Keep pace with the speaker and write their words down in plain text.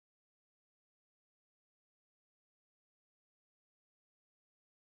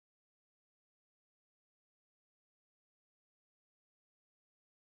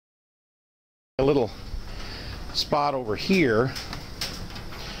A little spot over here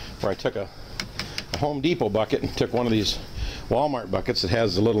where I took a Home Depot bucket and took one of these Walmart buckets that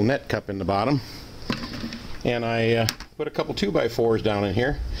has the little net cup in the bottom, and I put a couple 2x4s down in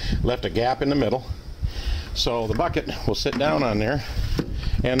here, left a gap in the middle, so the bucket will sit down on there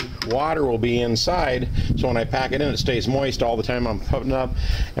and water will be inside, so when I pack it in it stays moist all the time I'm putting it up,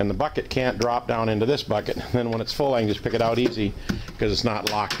 and the bucket can't drop down into this bucket. Then when it's full I can just pick it out easy because it's not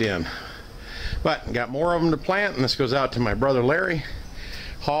locked in. But got more of them to plant, and this goes out to my brother Larry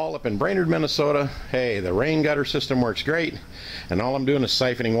Hall up in Brainerd, Minnesota. Hey, the rain gutter system works great, and all I'm doing is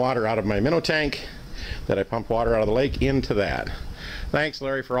siphoning water out of my minnow tank that I pump water out of the lake into that. Thanks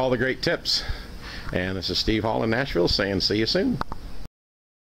Larry for all the great tips, and this is Steve Hall in Nashville saying see you soon.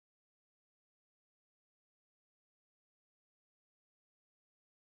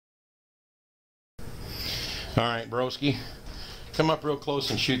 Alright broski, come up real close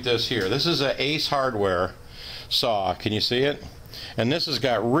and shoot this here. This is a Ace Hardware saw, can you see it? And this has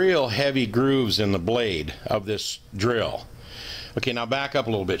got real heavy grooves in the blade of this drill. Okay, now back up a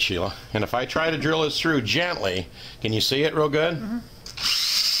little bit, Sheila, and if I try to drill this through gently, can you see it real good? Mm-hmm.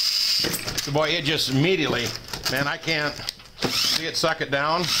 Boy, it just immediately, man, I can't see it suck it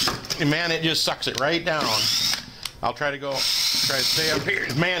down, and man, it just sucks it right down. I'll try to stay up here.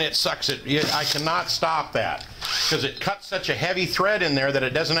 Man, it sucks it. I cannot stop that because it cuts such a heavy thread in there that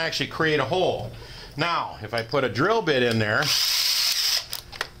it doesn't actually create a hole. Now, if I put a drill bit in there,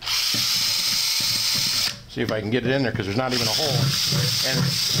 see if I can get it in there because there's not even a hole, and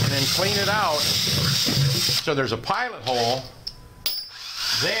then clean it out so there's a pilot hole.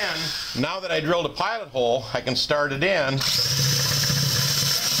 Then, now that I drilled a pilot hole, I can start it in.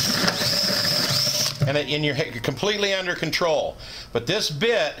 And you're completely under control. But this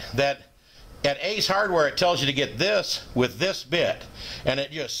bit, that at Ace Hardware it tells you to get this with this bit, and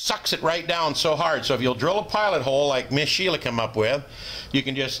it just sucks it right down so hard. So if you'll drill a pilot hole like Miss Sheila come up with, you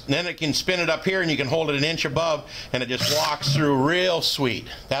can just, then it can spin it up here and you can hold it an inch above and it just walks through real sweet.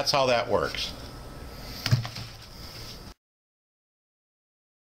 That's how that works.